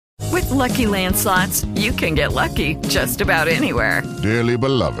Lucky Land Slots, you can get lucky just about anywhere. Dearly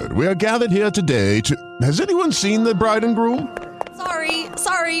beloved, we are gathered here today to... Has anyone seen the bride and groom?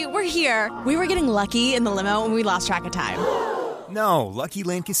 Sorry, we're here. We were getting lucky in the limo and we lost track of time. No, Lucky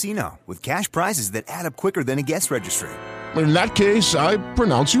Land Casino, with cash prizes that add up quicker than a guest registry. In that case, I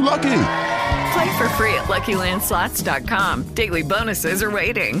pronounce you lucky. Play for free at LuckyLandSlots.com. Daily bonuses are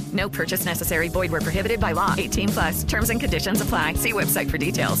waiting. No purchase necessary. Void where prohibited by law. 18+. Terms and conditions apply. See website for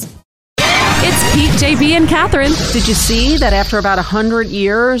details. It's Pete, JB, and Catherine. Did you see that after about 100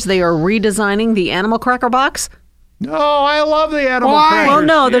 years, they are redesigning the animal cracker box? No, I love the animal crackers. Well,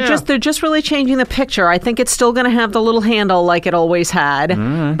 no, they're just really changing the picture. I think it's still going to have the little handle like it always had,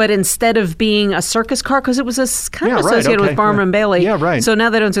 but instead of being a circus car, because it was kind of associated with Barnum and Bailey. Yeah, right. So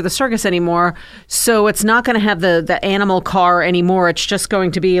now they don't do the circus anymore. So it's not going to have the animal car anymore. It's just going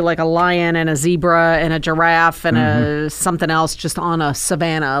to be like a lion and a zebra and a giraffe and a something else just on a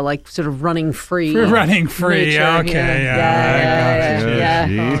savanna, like sort of running free. Running free. Nature. Okay.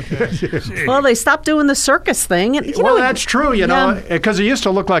 Yeah. Okay. Well, they stopped doing the circus thing. And, that's true, because it used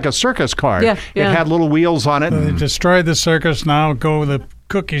to look like a circus car. Yeah. It had little wheels on it. They destroyed the circus. Now go with the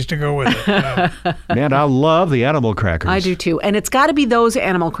cookies to go with it. Man, I love the animal crackers. I do too. And it's got to be those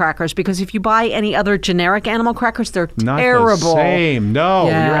animal crackers, because if you buy any other generic animal crackers, they're Not terrible. the same. No,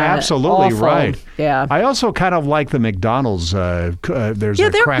 Yeah, you're absolutely awful. right. Yeah. I also kind of like the McDonald's. There's a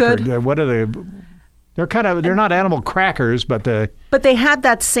they're cracker. good. What are they? They're not animal crackers, but they had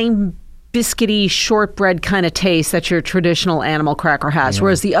that same biscuity shortbread kind of taste that your traditional animal cracker has,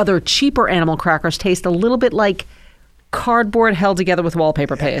 whereas the other cheaper animal crackers taste a little bit like cardboard held together with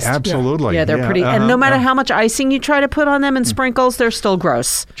wallpaper paste. Absolutely. Yeah, they're pretty. And no matter how much icing you try to put on them and sprinkles, they're still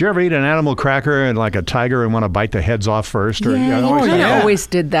gross. Did you ever eat an animal cracker and like a tiger and want to bite the heads off first? Or, I always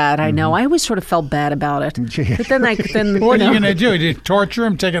did that. I know. I always sort of felt bad about it. But then what are you going to do? Do you torture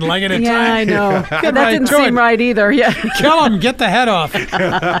him, take a leg at a time? Yeah, I know. That didn't seem right either. Yeah. Kill him. Get the head off.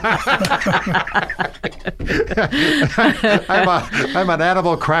 I'm an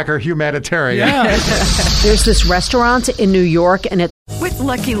animal cracker humanitarian. Yeah. There's this restaurant in New York, and With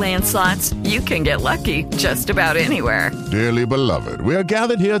Lucky Land Slots, you can get lucky just about anywhere. Dearly beloved, we are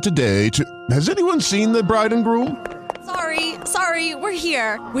gathered here today to... Has anyone seen the bride and groom? Sorry, we're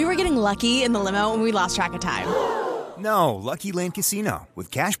here. We were getting lucky in the limo and we lost track of time. No, Lucky Land Casino,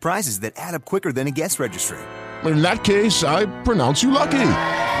 with cash prizes that add up quicker than a guest registry. In that case, I pronounce you lucky.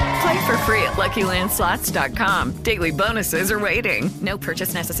 Play for free at LuckyLandSlots.com. Daily bonuses are waiting. No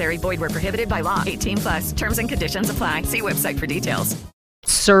purchase necessary. Void where prohibited by law. 18+. Terms and conditions apply. See website for details.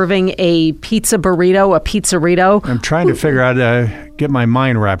 serving a pizza burrito, a pizzerito. I'm trying to figure out, get my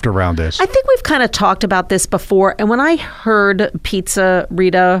mind wrapped around this. I think we've kind of talked about this before. And when I heard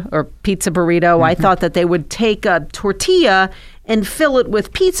pizzerita or pizza burrito, I thought that they would take a tortilla and fill it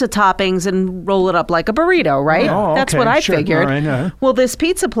with pizza toppings and roll it up like a burrito, right? Oh, That's okay, what I sure. figured. All right, Well, this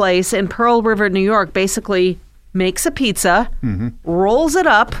pizza place in Pearl River, New York, basically makes a pizza, rolls it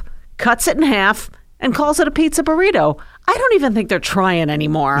up, cuts it in half, and calls it a pizza burrito. I don't even think they're trying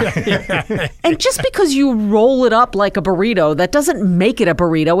anymore. And just because you roll it up like a burrito, that doesn't make it a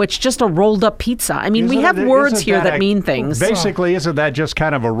burrito. It's just a rolled up pizza. I mean, we have words here that mean things. Basically, isn't that just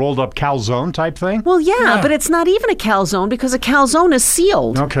kind of a rolled up calzone type thing? Well, yeah, but it's not even a calzone because a calzone is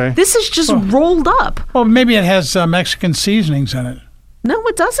sealed. Okay. This is just rolled up. Well, maybe it has Mexican seasonings in it. No,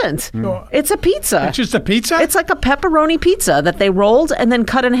 it doesn't. It's a pizza. It's just a pizza? It's like a pepperoni pizza that they rolled and then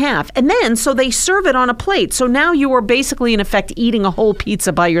cut in half. And then, so they serve it on a plate. So now you are basically, in effect, eating a whole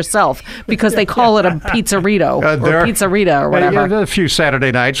pizza by yourself because they call it a pizzerito or pizzerita or whatever. A few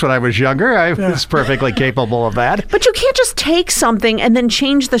Saturday nights when I was younger, I was perfectly capable of that. But you can't just take something and then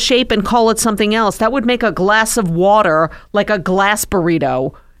change the shape and call it something else. That would make a glass of water like a glass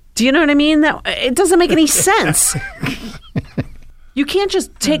burrito. Do you know what I mean? It doesn't make any sense. You can't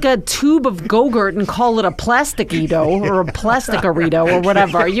just take a tube of Go-Gurt and call it a plastic-ito or a plastic-arito or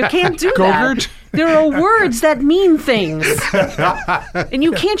whatever. You can't do Go-Gurt? that. There are words that mean things. And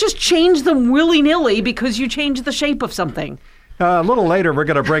you can't just change them willy-nilly because you change the shape of something. A little later, we're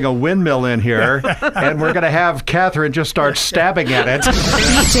going to bring a windmill in here, and we're going to have Catherine just start stabbing at it.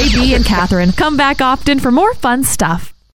 JB and Catherine come back often for more fun stuff.